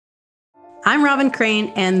I'm Robin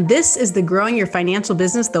Crane, and this is the Growing Your Financial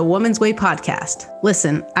Business the Woman's Way podcast.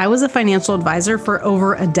 Listen, I was a financial advisor for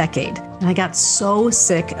over a decade, and I got so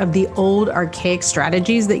sick of the old archaic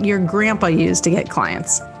strategies that your grandpa used to get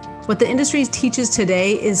clients. What the industry teaches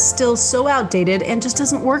today is still so outdated and just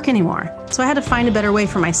doesn't work anymore. So I had to find a better way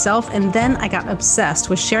for myself, and then I got obsessed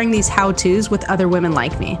with sharing these how-tos with other women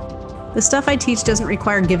like me. The stuff I teach doesn't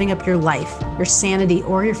require giving up your life, your sanity,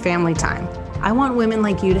 or your family time. I want women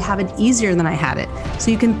like you to have it easier than I had it,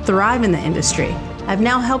 so you can thrive in the industry. I've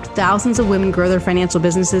now helped thousands of women grow their financial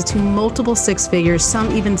businesses to multiple six figures,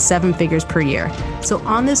 some even seven figures per year. So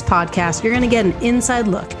on this podcast, you're going to get an inside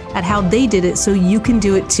look at how they did it so you can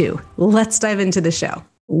do it too. Let's dive into the show.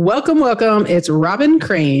 Welcome, welcome. It's Robin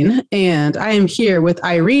Crane, and I am here with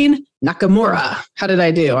Irene Nakamura. How did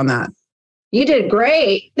I do on that? You did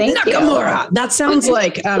great. Thank you. Nakamura. That sounds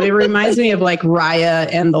like, it reminds me of like Raya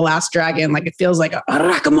and the Last Dragon. Like it feels like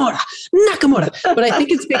Nakamura. But I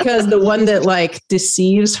think it's because the one that like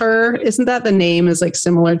deceives her, isn't that the name is like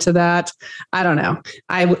similar to that? I don't know.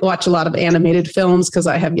 I watch a lot of animated films because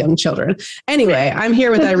I have young children. Anyway, I'm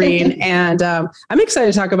here with Irene and I'm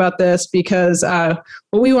excited to talk about this because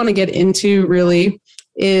what we want to get into really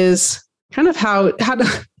is kind of how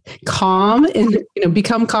to calm and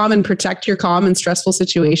become calm and protect your calm in stressful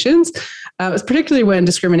situations, particularly when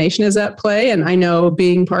discrimination is at play. And I know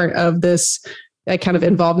being part of this, kind of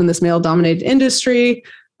involved in this male-dominated industry,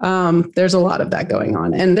 there's a lot of that going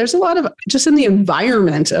on. And there's a lot of just in the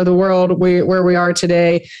environment of the world where we are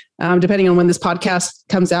today, depending on when this podcast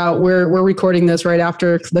comes out, we're recording this right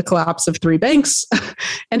after the collapse of three banks.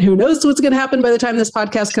 And who knows what's going to happen by the time this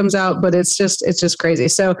podcast comes out, but it's just crazy.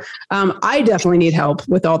 So I definitely need help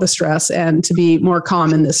with all the stress and to be more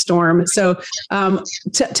calm in this storm. So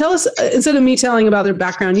tell us, instead of me telling about their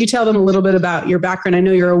background, you tell them a little bit about your background. I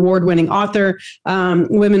know you're an award-winning author,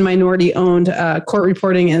 women minority-owned court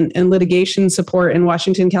reporting and litigation support in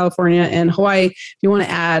Washington, California, and Hawaii. If you want to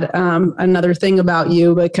add another thing about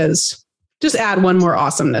you, because just add one more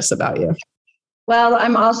awesomeness about you. Well,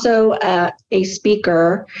 I'm also a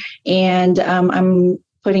speaker, and I'm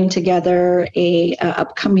putting together a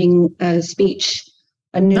upcoming speech,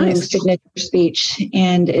 a new signature speech,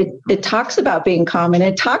 and it talks about being calm, and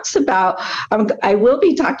it talks about I will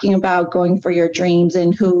be talking about going for your dreams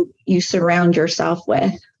and who you surround yourself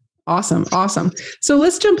with. Awesome. So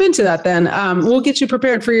let's jump into that then. We'll get you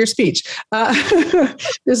prepared for your speech.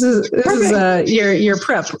 This is your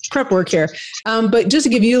prep work here. But just to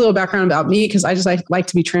give you a little background about me, because I just like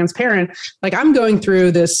to be transparent. Like I'm going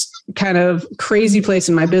through this kind of crazy place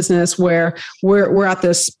in my business where we're at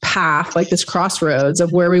this path, like this crossroads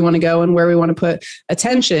of where we want to go and where we want to put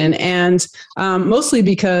attention. And mostly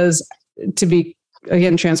because, to be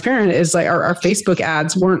again, transparent, is like our Facebook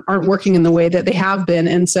ads aren't working in the way that they have been.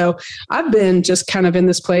 And so I've been just kind of in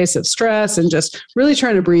this place of stress and just really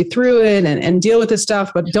trying to breathe through it and deal with this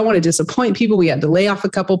stuff, but don't want to disappoint people. We had to lay off a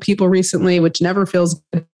couple people recently, which never feels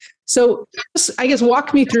good. So I guess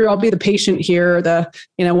walk me through, I'll be the patient here, the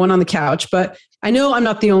one on the couch, but I know I'm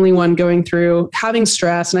not the only one going through having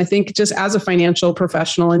stress. And I think just as a financial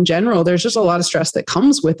professional in general, there's just a lot of stress that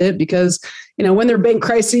comes with it because, when there are bank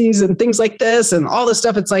crises and things like this and all this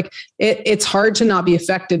stuff, it's like, it's hard to not be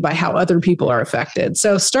affected by how other people are affected.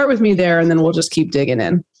 So start with me there, and then we'll just keep digging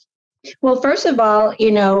in. Well, first of all,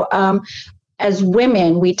 as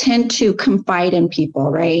women, we tend to confide in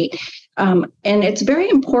people, right? And it's very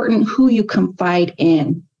important who you confide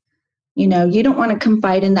in. You don't want to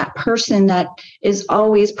confide in that person that is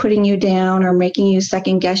always putting you down or making you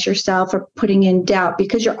second guess yourself or putting in doubt,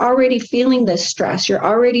 because you're already feeling this stress. You're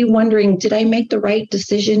already wondering, did I make the right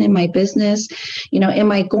decision in my business?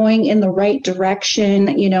 Am I going in the right direction?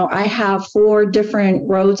 I have 4 different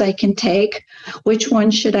roads I can take. Which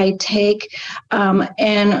one should I take?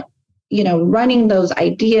 And running those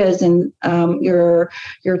ideas and your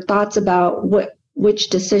thoughts about which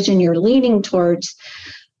decision you're leaning towards.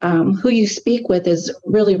 Who you speak with is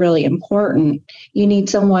really, really important. You need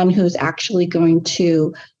someone who's actually going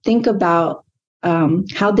to think about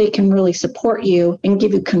how they can really support you and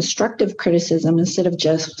give you constructive criticism instead of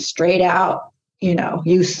just straight out,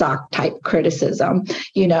 you suck type criticism,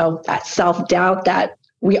 that self-doubt that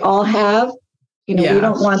we all have. We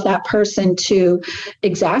don't want that person to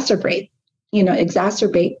exacerbate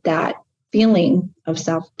that feeling of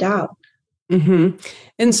self-doubt. Mm-hmm.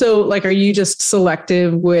 And so are you just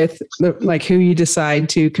selective with who you decide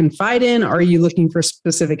to confide in? Are you looking for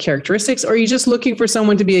specific characteristics? Or are you just looking for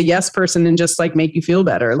someone to be a yes person and just make you feel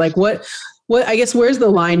better? What, I guess, where's the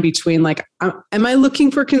line between am I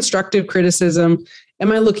looking for constructive criticism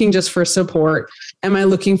Am I looking just for support? Am I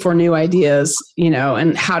looking for new ideas,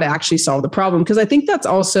 and how to actually solve the problem? Because I think that's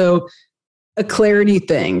also a clarity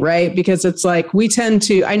thing, right? Because it's like we tend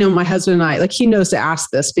to, I know my husband and I, like he knows to ask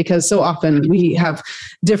this because so often we have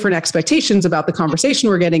different expectations about the conversation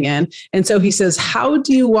we're getting in. And so he says, how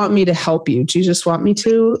do you want me to help you? Do you just want me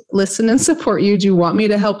to listen and support you? Do you want me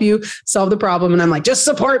to help you solve the problem? And I'm like, just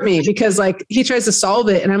support me, because like he tries to solve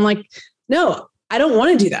it. And I'm like, no, I don't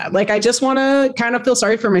want to do that. Like, I just want to kind of feel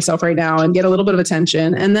sorry for myself right now and get a little bit of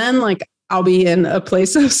attention. And then like, I'll be in a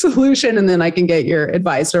place of solution and then I can get your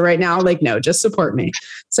advice. But right now, like, no, just support me.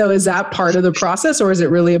 So is that part of the process, or is it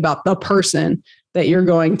really about the person that you're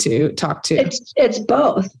going to talk to? It's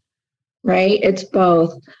both, right? It's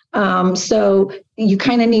both. So you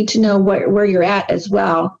kind of need to know where you're at as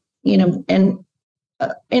well, and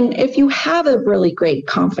if you have a really great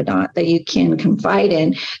confidant that you can confide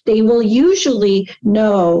in, they will usually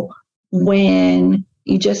know when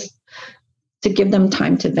to give them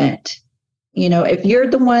time to vent. If you're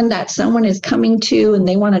the one that someone is coming to and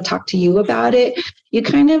they want to talk to you about it, you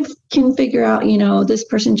kind of can figure out, this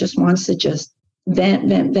person just wants to just vent.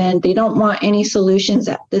 They don't want any solutions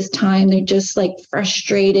at this time. They're just like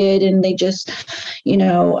frustrated and they just,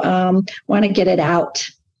 want to get it out.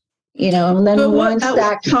 And then once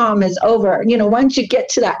that calm is over, once you get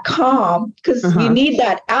to that calm, because you need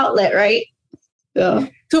that outlet, right? Yeah.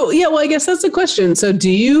 So, well, I guess that's the question. So do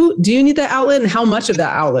you need that outlet, and how much of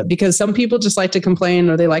that outlet? Because some people just like to complain,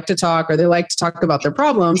 or they like to talk, or they like to talk about their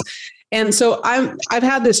problems. And so I've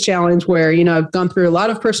had this challenge where, I've gone through a lot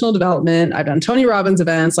of personal development. I've done Tony Robbins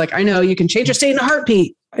events. Like, I know you can change your state in a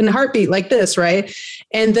heartbeat like this. Right.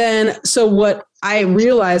 And then, so what I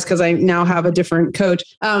realized, because I now have a different coach.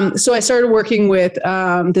 So I started working with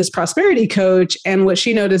this prosperity coach. And what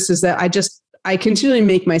she noticed is that I continually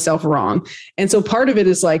make myself wrong. And so part of it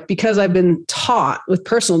is like, because I've been taught with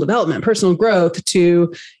personal development, personal growth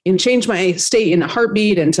to change my state in a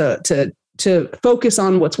heartbeat and to focus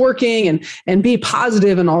on what's working and be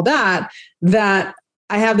positive and all that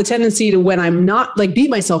I have the tendency to, when I'm not, like, beat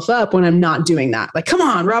myself up when I'm not doing that. Like, come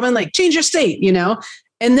on, Robin, like, change your state,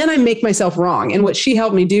 and then I make myself wrong. And what she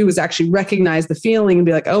helped me do was actually recognize the feeling and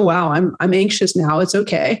be like, oh, wow, I'm anxious now. It's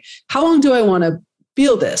okay. How long do I want to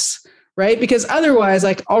feel this? Right? Because otherwise,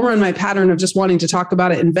 like, I'll run my pattern of just wanting to talk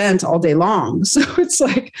about it and vent all day long. So it's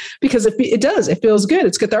like, because it feels good.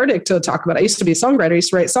 It's cathartic to talk about it. I used to be a songwriter. I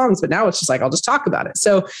used to write songs, but now it's just like, I'll just talk about it.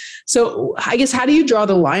 So I guess, how do you draw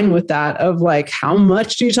the line with that of like, how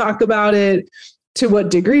much do you talk about it? To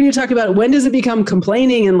what degree do you talk about it? When does it become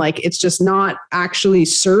complaining and like, it's just not actually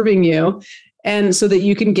serving you? And so that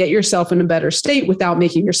you can get yourself in a better state without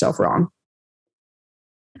making yourself wrong.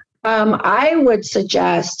 I would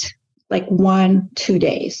suggest like 1-2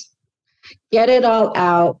 days, get it all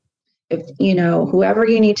out. If, whoever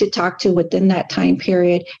you need to talk to within that time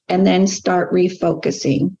period, and then start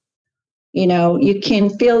refocusing. You can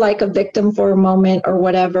feel like a victim for a moment or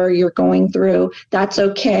whatever you're going through. That's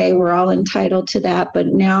okay. We're all entitled to that. But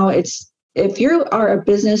now if you are a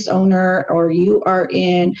business owner or you are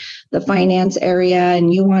in the finance area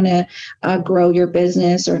and you want to grow your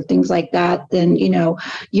business or things like that, then,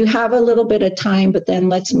 you have a little bit of time, but then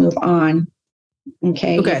let's move on.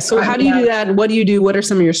 Okay. So how do you do that? What do you do? What are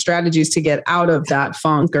some of your strategies to get out of that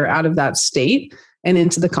funk or out of that state and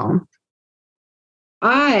into the calm?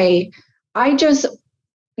 I just,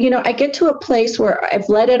 I get to a place where I've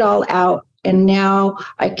let it all out. And now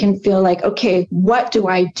I can feel like, okay, what do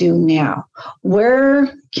I do now?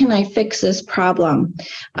 Where can I fix this problem?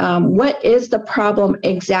 What is the problem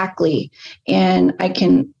exactly? And I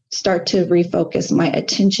can start to refocus my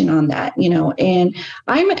attention on that, and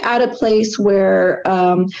I'm at a place where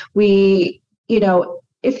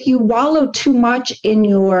if you wallow too much in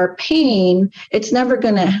your pain, it's never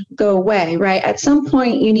going to go away, right? At some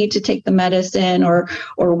point, you need to take the medicine or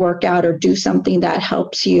work out or do something that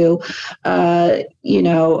helps you,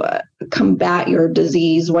 combat your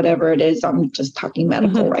disease, whatever it is. I'm just talking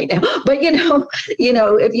medical right now. But,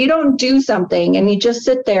 if you don't do something and you just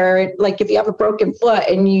sit there, like if you have a broken foot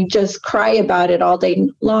and you just cry about it all day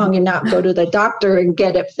long and not go to the doctor and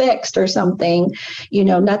get it fixed or something,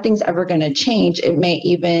 nothing's ever going to change. It may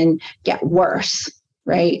even get worse,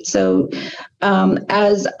 right? So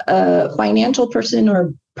as a financial person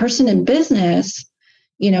or person in business,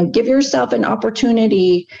 give yourself an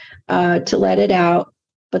opportunity to let it out.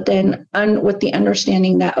 But then with the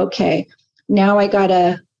understanding that, okay, now I got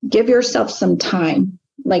to give yourself some time.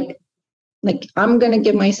 Like I'm going to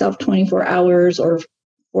give myself 24 hours or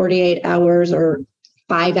 48 hours or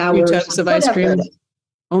 5 hours. 2 tubs of ice cream.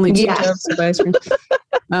 Only 2 tubs of ice cream.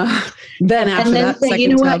 Then after and then that, say, you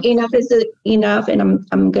know what, enough is enough. And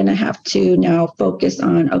I'm going to have to now focus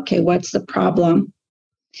on, okay, what's the problem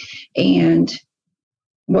and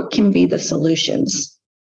what can be the solutions?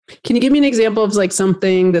 Can you give me an example of like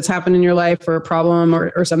something that's happened in your life or a problem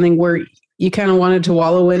or something where you kind of wanted to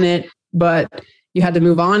wallow in it, but you had to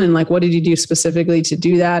move on? And like, what did you do specifically to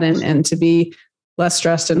do that and to be less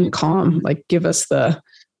stressed and calm? Like, give us the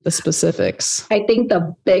specifics. I think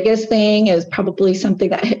the biggest thing is probably something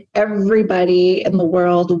that hit everybody in the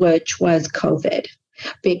world, which was COVID,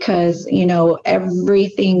 because,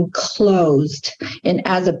 everything closed. And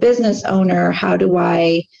as a business owner, how do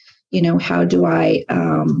I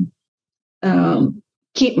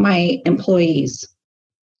keep my employees?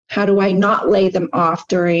 How do I not lay them off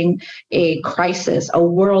during a crisis, a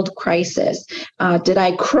world crisis? Did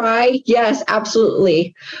I cry? Yes,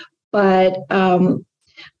 absolutely. But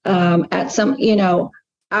at some,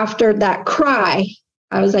 after that cry,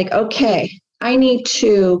 I was like, okay, I need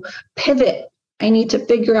to pivot. I need to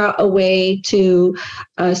figure out a way to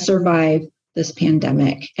survive this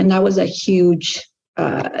pandemic. And that was a huge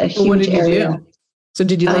area. So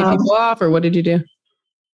did you lay people off, or what did you do?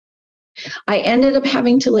 I ended up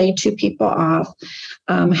having to lay 2 people off.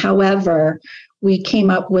 However, we came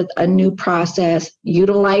up with a new process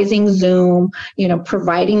utilizing Zoom,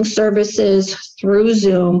 providing services through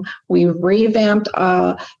Zoom. We revamped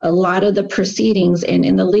a lot of the proceedings, and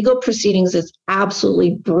in the legal proceedings, it's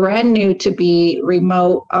absolutely brand new to be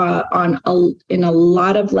remote in a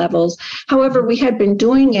lot of levels. However, we had been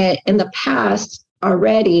doing it in the past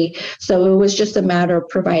already. So it was just a matter of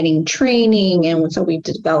providing training. And so we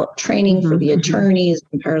developed training for the attorneys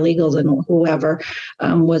and paralegals and whoever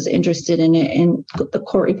was interested in it, and the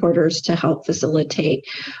court reporters to help facilitate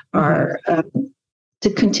our,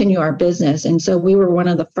 to continue our business. And so we were one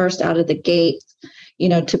of the first out of the gate,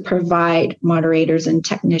 to provide moderators and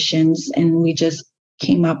technicians. And we just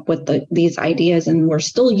came up with these ideas, and we're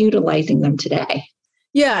still utilizing them today.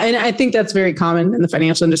 Yeah. And I think that's very common in the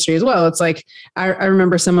financial industry as well. It's like, I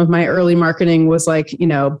remember some of my early marketing was like,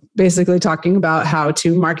 basically talking about how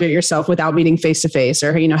to market yourself without meeting face-to-face,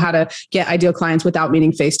 or, how to get ideal clients without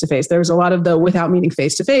meeting face-to-face. There was a lot of the without meeting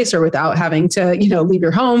face-to-face, or without having to, leave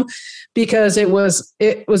your home, because it was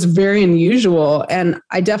very unusual. And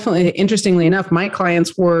I definitely, interestingly enough, my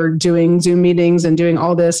clients were doing Zoom meetings and doing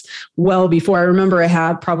all this well before. I remember I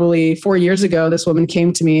had probably 4 years ago, this woman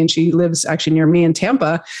came to me, and she lives actually near me in Tampa.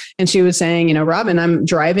 And she was saying, Robin, I'm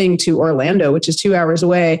driving to Orlando, which is 2 hours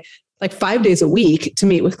away, like 5 days a week to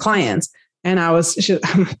meet with clients. And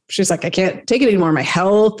she's like, I can't take it anymore. My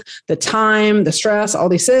health, the time, the stress, all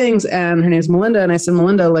these things. And her name's Melinda. And I said,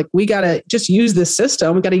 Melinda, like, we got to just use this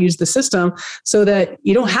system. We got to use the system so that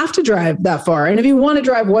you don't have to drive that far. And if you want to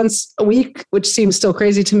drive once a week, which seems still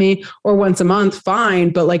crazy to me, or once a month,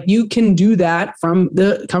 fine. But like, you can do that from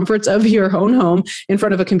the comforts of your own home in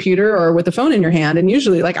front of a computer or with a phone in your hand. And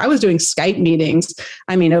usually, like, I was doing Skype meetings,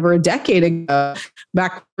 over a decade ago,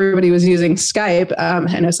 back when everybody was using Skype.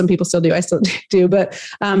 I know some people still do. I still do, but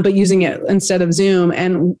using it instead of Zoom.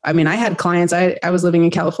 And I had clients, I was living in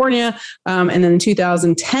California. And then in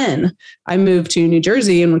 2010, I moved to New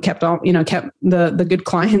Jersey, and we kept the good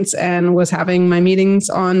clients, and was having my meetings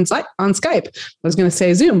on Skype. I was going to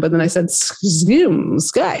say Zoom, but then I said Zoom,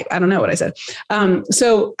 Skype. I don't know what I said.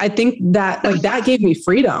 So I think that that gave me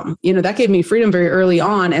freedom, that gave me freedom very early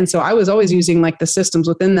on. And so I was always using like the systems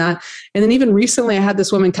within that. And then even recently I had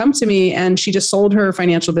this woman come to me, and she just sold her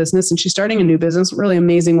financial business, and she's starting a new business, really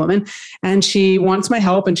amazing woman. And she wants my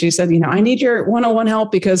help. And she said, I need your one-on-one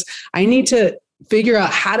help, because I need to figure out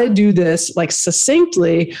how to do this like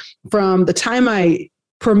succinctly from the time I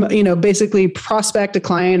basically prospect a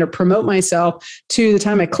client or promote myself to the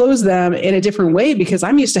time I close them in a different way, because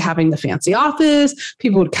I'm used to having the fancy office.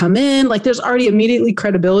 People would come in, like there's already immediately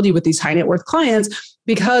credibility with these high net worth clients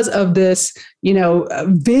because of this,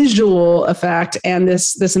 visual effect and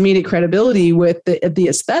this immediate credibility with the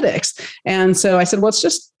aesthetics. And so I said, well, it's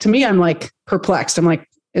just, to me, I'm like perplexed. I'm like,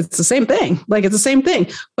 it's the same thing. Like, it's the same thing,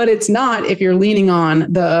 but it's not if you're leaning on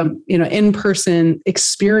the, in-person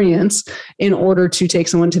experience in order to take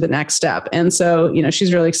someone to the next step. And so,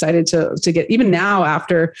 she's really excited to get, even now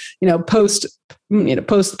after, post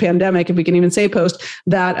pandemic, if we can even say post,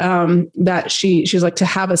 that she's like, to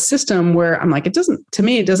have a system where I'm like, it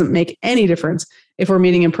doesn't make any difference if we're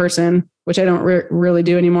meeting in person, which I don't really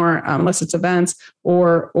do anymore, unless it's events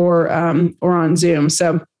or on Zoom.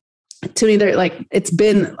 So to me, they're like, it's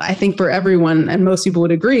been, I think for everyone, and most people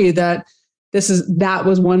would agree that that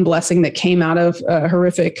was one blessing that came out of a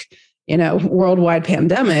horrific, worldwide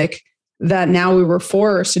pandemic, that now we were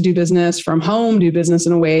forced to do business from home, do business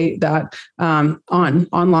in a way that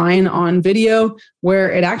online, on video,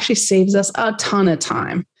 where it actually saves us a ton of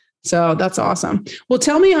time. So that's awesome. Well,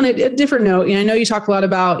 tell me on a different note, I know you talk a lot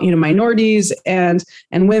about, minorities and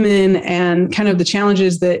women and kind of the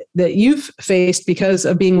challenges that you've faced because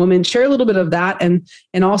of being women. Share a little bit of that and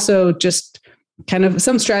also just kind of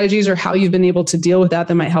some strategies or how you've been able to deal with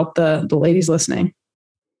that might help the ladies listening.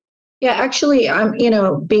 Yeah, actually, I'm,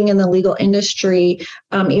 being in the legal industry,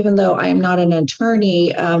 even though I am not an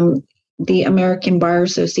attorney, the American Bar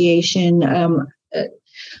Association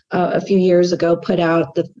a few years ago put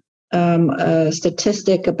out a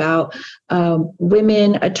statistic about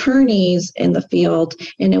women attorneys in the field,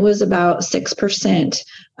 and it was about 6%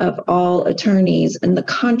 of all attorneys in the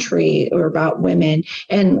country are about women.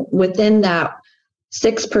 And within that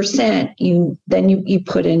 6%, you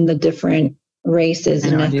put in the different races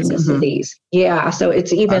and ethnicities. Yeah. So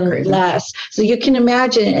it's even less. So you can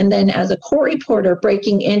imagine. And then as a court reporter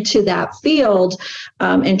breaking into that field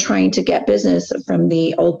and trying to get business from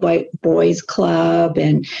the old white boys club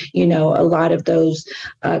and, a lot of those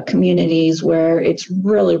communities where it's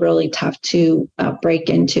really, really tough to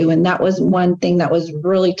break into. And that was one thing that was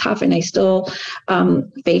really tough. And I still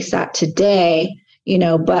face that today,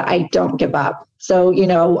 but I don't give up. So,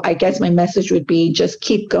 I guess my message would be just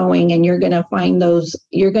keep going, and you're going to find the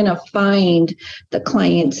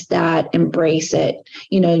clients that embrace it.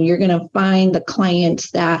 You're going to find the clients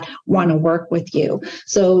that want to work with you.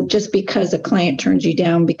 So just because a client turns you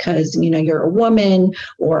down because, you're a woman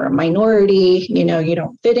or a minority, you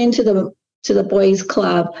don't fit into the boys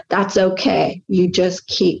club, that's okay. You just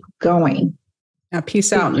keep going. Yeah,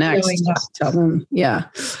 peace out next. Tell them. Yeah.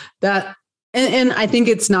 That, and I think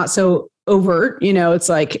it's not so overt, it's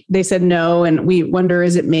like they said no, and we wonder,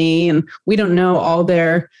 is it me? And we don't know all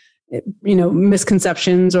their,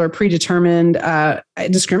 misconceptions or predetermined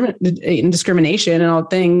discrimination and all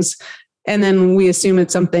things. And then we assume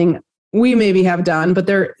it's something we maybe have done, but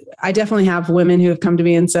I definitely have women who have come to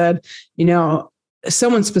me and said,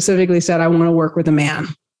 someone specifically said, I want to work with a man,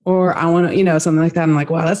 or I want to, something like that. I'm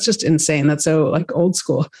like, wow, that's just insane. That's so like old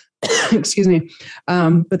school. Excuse me.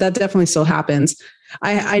 But that definitely still happens.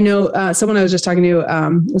 I know someone I was just talking to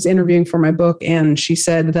was interviewing for my book, and she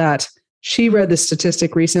said that she read the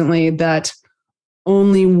statistic recently that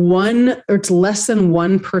only it's less than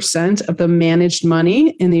 1% of the managed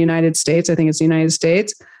money in the United States, I think it's the United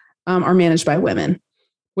States, are managed by women,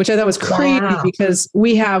 which I thought was crazy. Wow. Because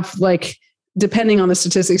we have depending on the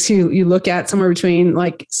statistics you look at, somewhere between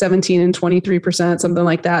 17 and 23%, something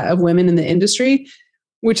like that, of women in the industry,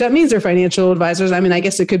 which that means they're financial advisors. I mean, I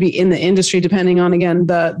guess it could be in the industry depending on, again,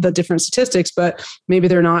 the different statistics, but maybe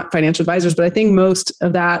they're not financial advisors. But I think most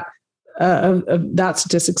of that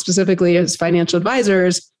statistic specifically is financial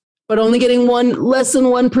advisors, but only getting less than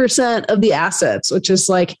 1% of the assets, which is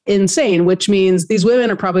insane, which means these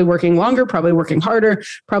women are probably working longer, probably working harder,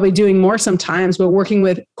 probably doing more sometimes, but working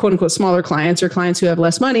with quote unquote smaller clients or clients who have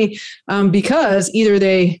less money because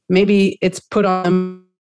either maybe it's put on them,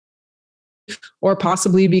 or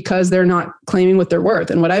possibly because they're not claiming what they're worth.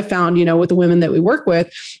 And what I've found, with the women that we work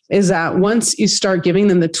with is that once you start giving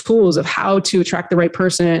them the tools of how to attract the right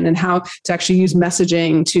person and how to actually use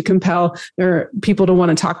messaging to compel their people to want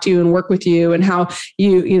to talk to you and work with you, and how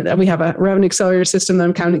we have a revenue accelerator system that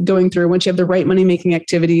I'm kind of going through. Once you have the right money making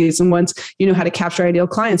activities, and once you know how to capture ideal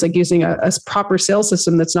clients, like using a proper sales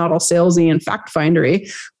system that's not all salesy and fact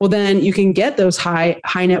findery, well, then you can get those high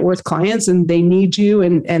net worth clients, and they need you,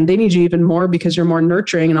 and they need you even more because you're more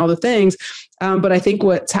nurturing and all the things. But I think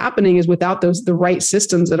what's happening is without the right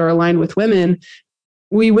systems that are aligned with women,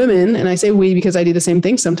 we women, and I say we because I do the same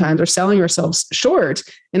thing sometimes, are selling ourselves short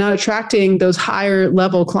and not attracting those higher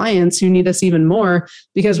level clients who need us even more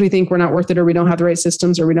because we think we're not worth it, or we don't have the right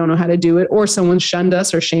systems, or we don't know how to do it, or someone shunned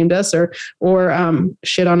us or shamed us or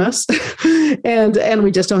shit on us. and we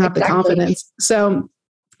just don't have the confidence. So,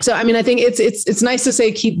 I mean, I think it's nice to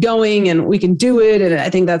say, keep going and we can do it. And I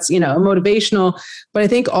think that's, motivational, but I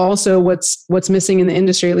think also what's missing in the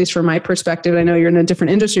industry, at least from my perspective, I know you're in a different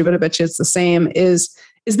industry, but I bet you it's the same, is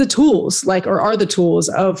the tools or are the tools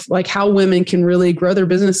of how women can really grow their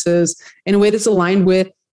businesses in a way that's aligned with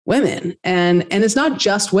women. And it's not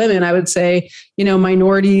just women, I would say,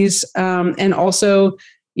 minorities, and also,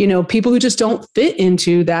 people who just don't fit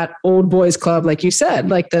into that old boys club, like you said,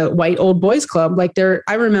 like the white old boys club.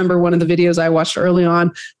 I remember one of the videos I watched early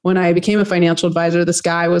on when I became a financial advisor, this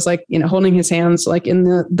guy was holding his hands in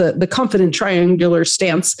the confident triangular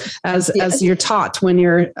stance as you're taught when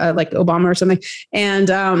you're like Obama or something. And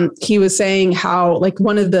he was saying how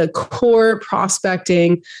one of the core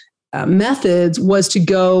prospecting methods was to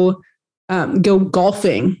go go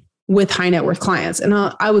golfing with high net worth clients. And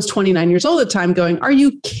I was 29 years old at the time going, are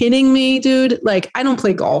you kidding me, dude? Like, I don't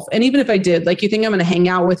play golf. And even if I did, like, you think I'm going to hang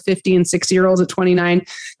out with 50 and 60-year-olds at 29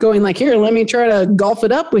 going like, here, let me try to golf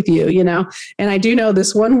it up with you, you know? And I do know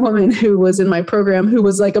this one woman who was in my program who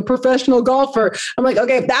was like a professional golfer. I'm like,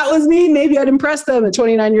 okay, if that was me, maybe I'd impress them at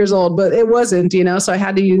 29 years old, but it wasn't, you know? So I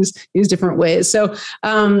had to use different ways. So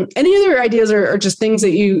any other ideas or just things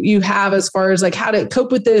that you have as far as like how to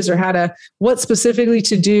cope with this or what specifically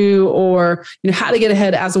to do, or, you know, how to get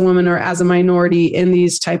ahead as a woman or as a minority in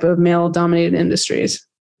these type of male dominated industries?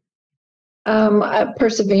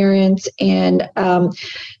 Perseverance and,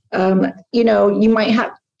 you know, you might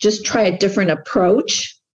have just try a different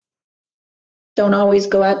approach. Don't always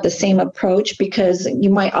go at the same approach, because you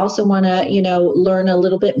might also want to, you know, learn a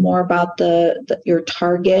little bit more about your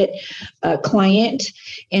target client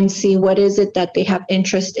and see what is it that they have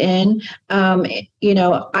interest in. You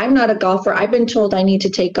know, I'm not a golfer. I've been told I need to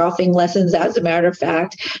take golfing lessons, as a matter of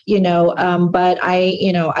fact, you know, but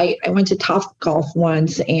I went to Top Golf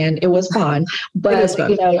once and it was fun, but,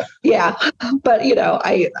 you know, yeah, but, you know,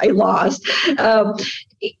 I lost.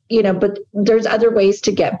 You know, but there's other ways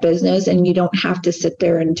to get business, and you don't have to sit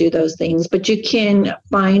there and do those things, but you can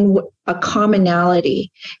find a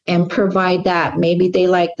commonality and provide that. Maybe they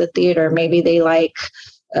like the theater, maybe they like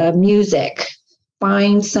music.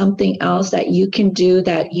 Find something else that you can do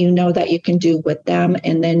that you know that you can do with them,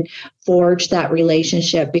 and then forge that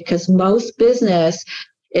relationship, because most business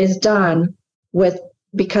is done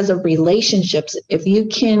because of relationships. If you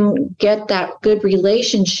can get that good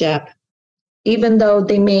relationship, even though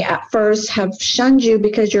they may at first have shunned you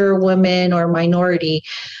because you're a woman or minority,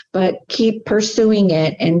 but keep pursuing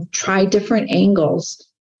it and try different angles.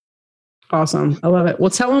 Awesome. I love it.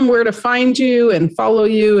 Well, tell them where to find you and follow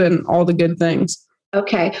you and all the good things.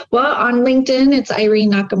 Okay. Well, on LinkedIn, it's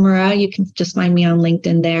Irene Nakamura. You can just find me on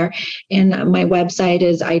LinkedIn there. And my website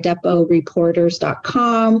is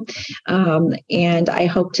ideporeporters.com. And I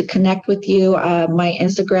hope to connect with you. My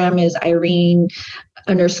Instagram is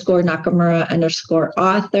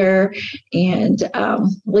Irene_Nakamura_author. And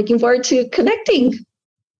looking forward to connecting.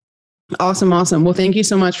 Awesome. Well, thank you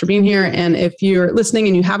so much for being here. And if you're listening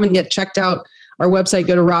and you haven't yet checked out our website,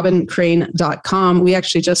 go to robincrane.com. We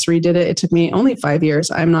actually just redid it. It took me only 5 years.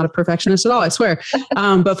 I'm not a perfectionist at all, I swear.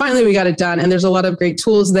 But finally we got it done. And there's a lot of great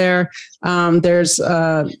tools there.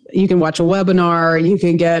 You can watch a webinar, you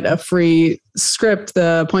can get a free script,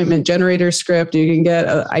 the appointment generator script, you can get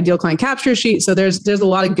an ideal client capture sheet. So there's a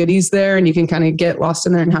lot of goodies there, and you can kind of get lost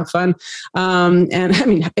in there and have fun. And I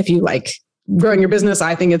mean, if you like growing your business,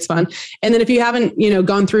 I think it's fun. And then if you haven't,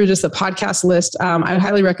 gone through just the podcast list, I would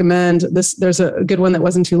highly recommend this. There's a good one that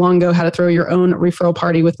wasn't too long ago, how to throw your own referral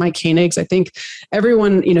party with Mike Koenig's. I think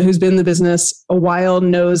everyone, who's been in the business a while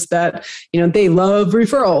knows that, they love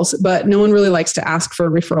referrals, but no one really likes to ask for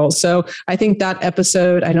referrals. So I think that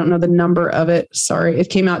episode, I don't know the number of it. Sorry. It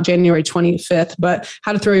came out January 25th, but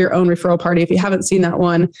how to throw your own referral party. If you haven't seen that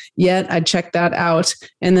one yet, I'd check that out.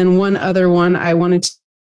 And then one other one I wanted to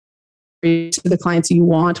the clients you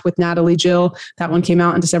want with Natalie Jill. That one came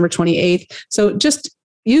out on December 28th. So just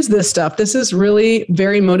use this stuff. This is really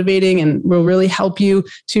very motivating and will really help you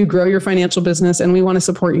to grow your financial business. And we want to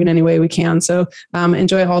support you in any way we can. So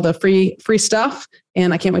enjoy all the free stuff.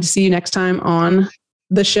 And I can't wait to see you next time on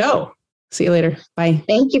the show. See you later. Bye.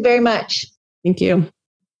 Thank you very much. Thank you.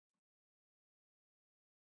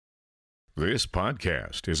 This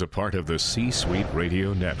podcast is a part of the C-Suite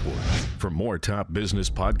Radio Network. For more top business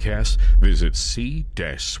podcasts, visit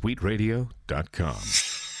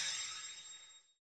c-suiteradio.com.